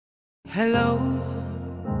Hello,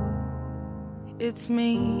 it's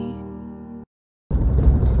me.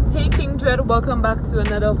 Hey King Dread, welcome back to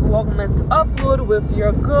another Vlogmas upload with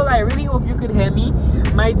your girl. I really hope you could hear me.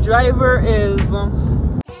 My driver is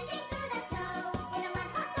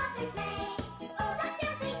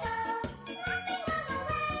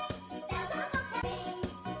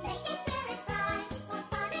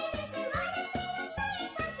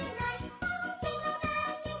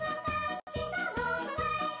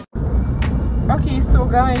okay, so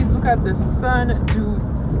guys, look at the sun do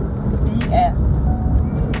BS.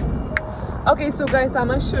 Okay, so guys, I'm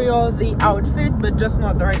gonna show you all the outfit, but just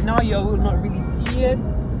not right now. You will not really see it.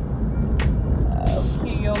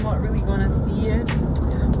 Okay, you're not really gonna see it.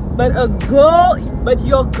 But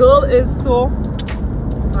your girl is so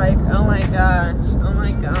like, oh my gosh,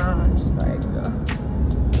 like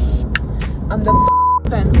I'm the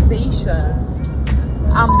sensation.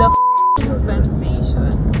 I'm the sensation.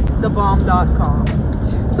 TheBomb.com.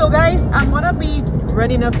 So guys, I'm gonna be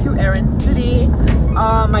running a few errands today.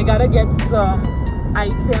 I gotta get some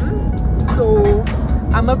items, so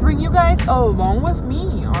I'm gonna bring you guys along with me.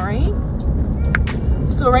 All right,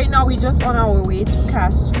 so right now we just on our way to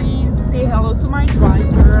Castries. Say hello to my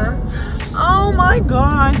driver. Oh my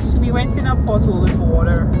gosh, we went in a pothole with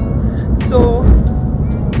water. So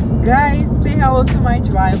guys, say hello to my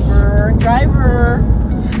driver.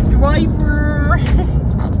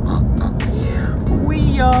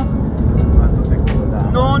 We no.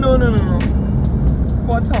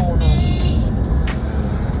 Pothole, no.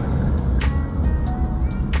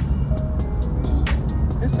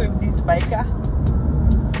 Just with this biker.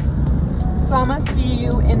 So I'm gonna see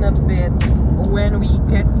you in a bit when we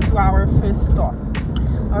get to our first stop.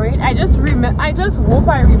 Alright, I just hope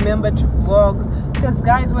I remember to vlog, because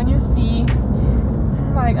guys, when you see,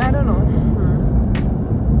 like, I don't know,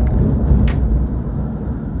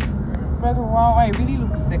 but wow, I really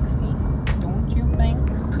look sexy, don't you think?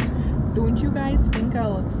 Don't you guys think I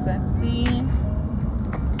look sexy?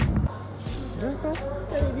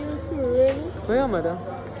 Where am I?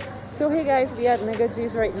 So hey guys, we at Mega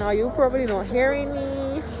G's right now. You're probably not hearing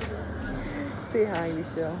me. Say hi,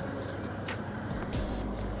 Lucian.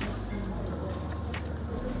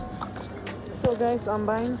 So guys, I'm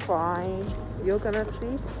buying fries. You cannot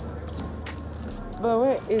see. But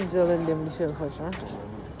where Angel and them Michelle for sure?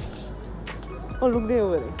 Oh, look there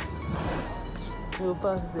over there. We'll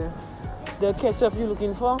pass there. The ketchup you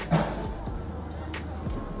looking for?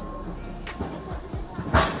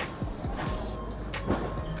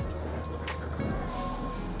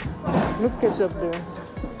 Look, ketchup there.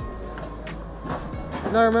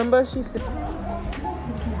 Now remember, she said.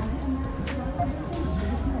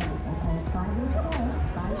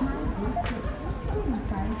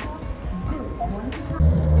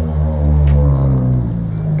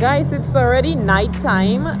 Guys, it's already night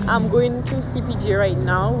time. I'm going to CPG right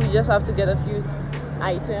now. We just have to get a few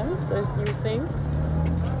items, a few things.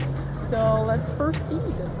 So let's proceed.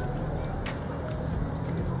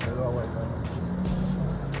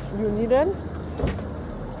 You need it?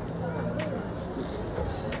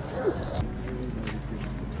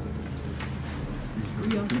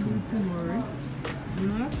 We have to do tomorrow. You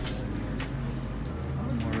know?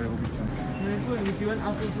 If you want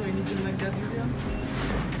apples or anything like that, you can.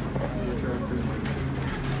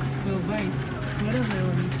 Well, buy. What else I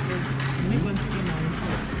want to say? Make one chicken now.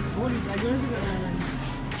 What is I going to get one?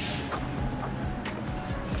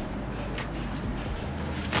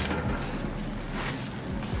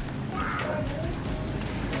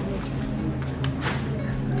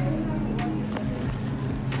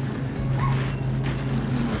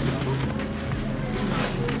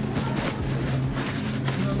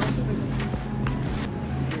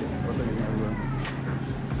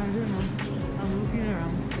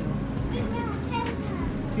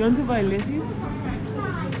 You want to buy lettuce? You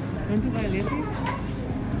want to buy lettuce?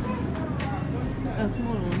 A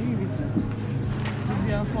small one, maybe.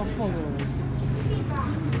 They are for $4.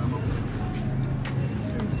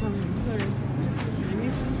 Sorry.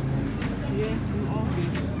 Yeah, you all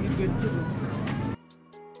good. You're good too.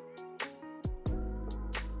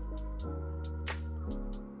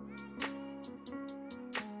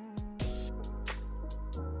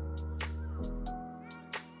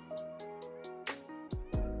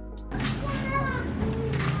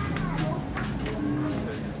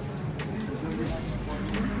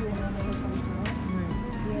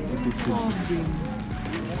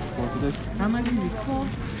 How much is it? 4?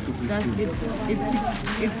 That's it.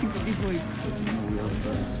 It's 64.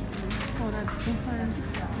 Oh, that's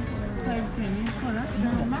 510. Oh, that's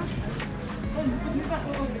not much.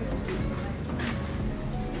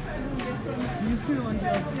 You still want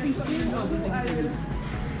your fishing or the thing?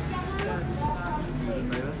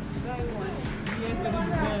 Yes, but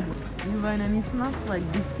it's good. You buying any snacks like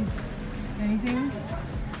biscuits? Anything?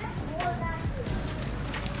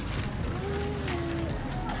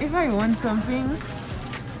 If I want something,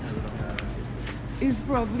 it's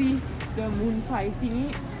probably the moon pie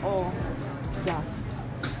thingy or that.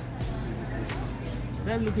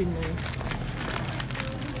 That looking nice.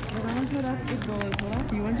 But how much for that? $8 for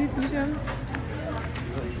that. You want it, Lucian?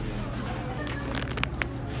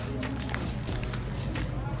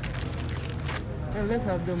 Well, let's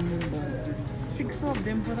have the moon balls. 6 of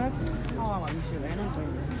them for that. How am I sure? I don't buy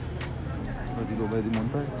them. But you go buy the moon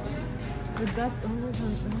pie? But that's only what's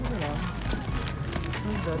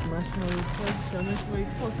that national question? It's for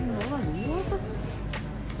 $14.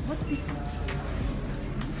 What's this?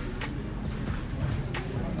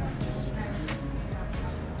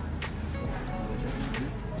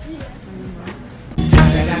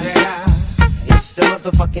 It's the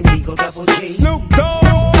motherfucking Eagle Double G. Snoop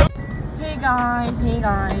Dogg. Hey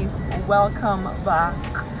guys, welcome back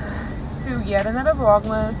to yet another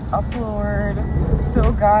Vlogmas upload.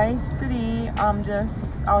 So guys, today I'm just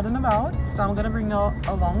out and about, so I'm gonna bring you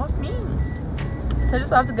along with me. So I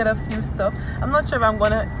just have to get a few stuff. I'm not sure if I'm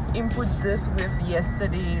gonna input this with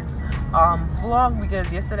yesterday's vlog,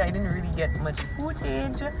 because yesterday I didn't really get much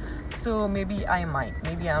footage. So maybe I might.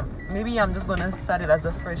 Maybe I'm just gonna start it as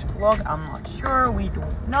a fresh vlog. I'm not sure. We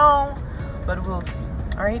don't know, but we'll see.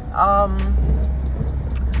 All right.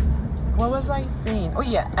 What was I saying? Oh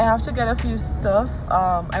yeah, I have to get a few stuff.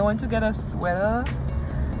 I want to get a sweater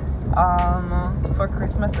for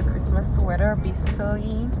Christmas, a Christmas sweater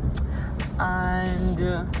basically, and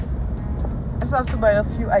I just have to buy a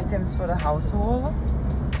few items for the household,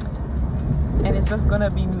 and it's just gonna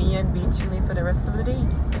be me and B chilling for the rest of the day.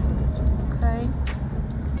 Okay,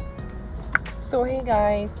 so hey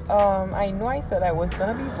guys, I know I said I was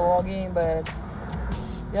gonna be vlogging, but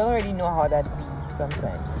you already know how that be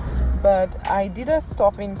sometimes. But I did a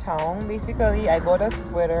stop in town. Basically, I got a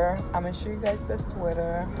sweater. I'm gonna show you guys the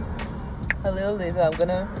sweater a little later. I'm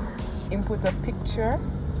gonna input a picture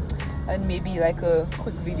and maybe like a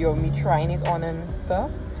quick video of me trying it on and stuff.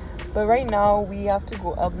 But right now we have to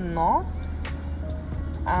go up north,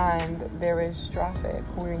 and there is traffic.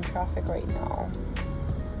 We're in traffic right now.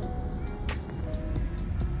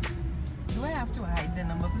 Do I have to hide the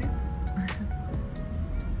number plate?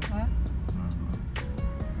 Huh?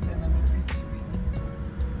 The number plate screen.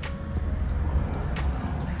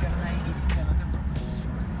 I can hide it in another property.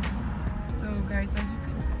 So guys, as you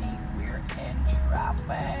can see, we're in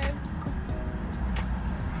traffic.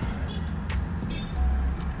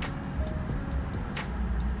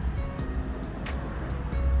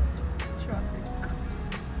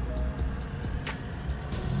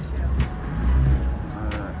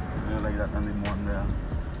 And the one there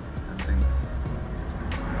and things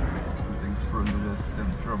sprung to just them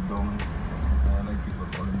drop down. I like people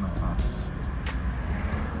calling that.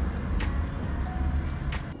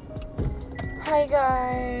 Hi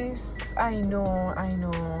guys, I know I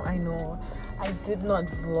did not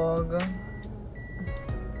vlog,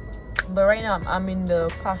 but right now I'm in the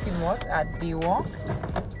parking lot at Baywalk,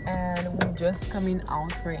 and we're just coming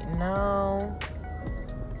out right now.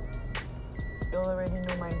 You already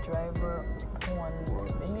know my driver one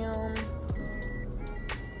damn.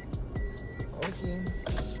 Okay,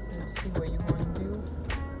 let's see what you want to do.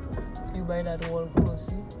 You buy that wall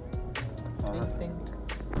pussy. What do you think?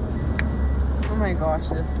 Oh my gosh,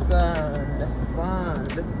 the sun.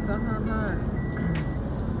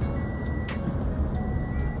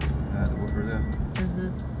 Yeah, the woofer there.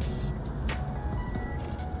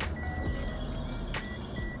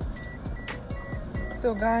 So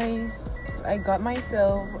guys, I got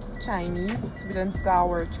myself Chinese, sweet and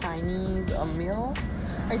sour Chinese meal.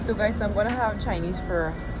 Alright, so guys, I'm gonna have Chinese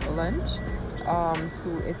for lunch. So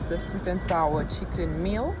it's a sweet and sour chicken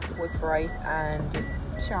meal with rice and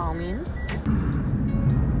chow mein.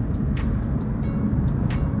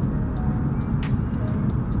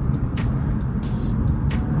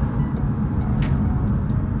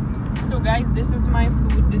 So guys, this is my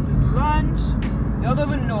food. This is lunch. Y'all don't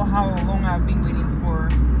even know how long I've been waiting for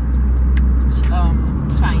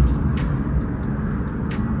Chinese.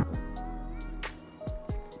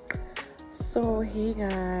 So hey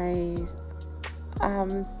guys,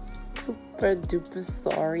 I'm super duper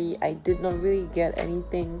sorry I did not really get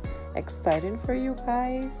anything exciting for you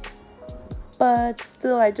guys, but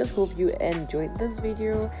still I just hope you enjoyed this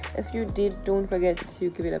video. If you did, don't forget to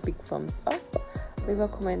give it a big thumbs up, leave a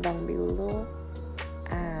comment down below,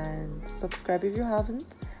 and subscribe if you haven't.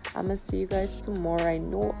 I'm gonna see you guys tomorrow. I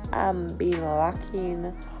know I'm being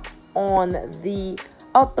lacking on the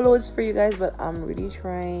uploads for you guys, but I'm really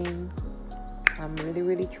trying. I'm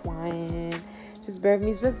really trying. Just bear with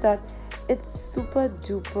me. It's just that it's super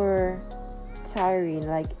duper tiring.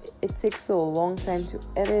 Like, it takes so long time to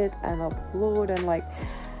edit and upload, and like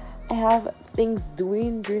I have things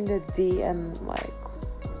doing during the day, and like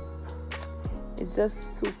it's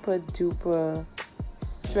just super duper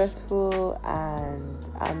stressful, and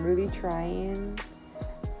I'm really trying.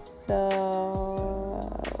 So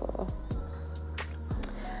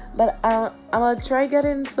but I'm gonna try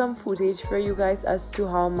getting some footage for you guys as to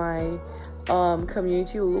how my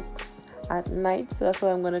community looks at night. So that's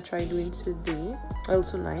what I'm gonna try doing today, or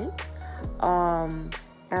tonight,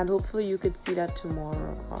 and hopefully you could see that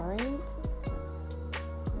tomorrow. All right,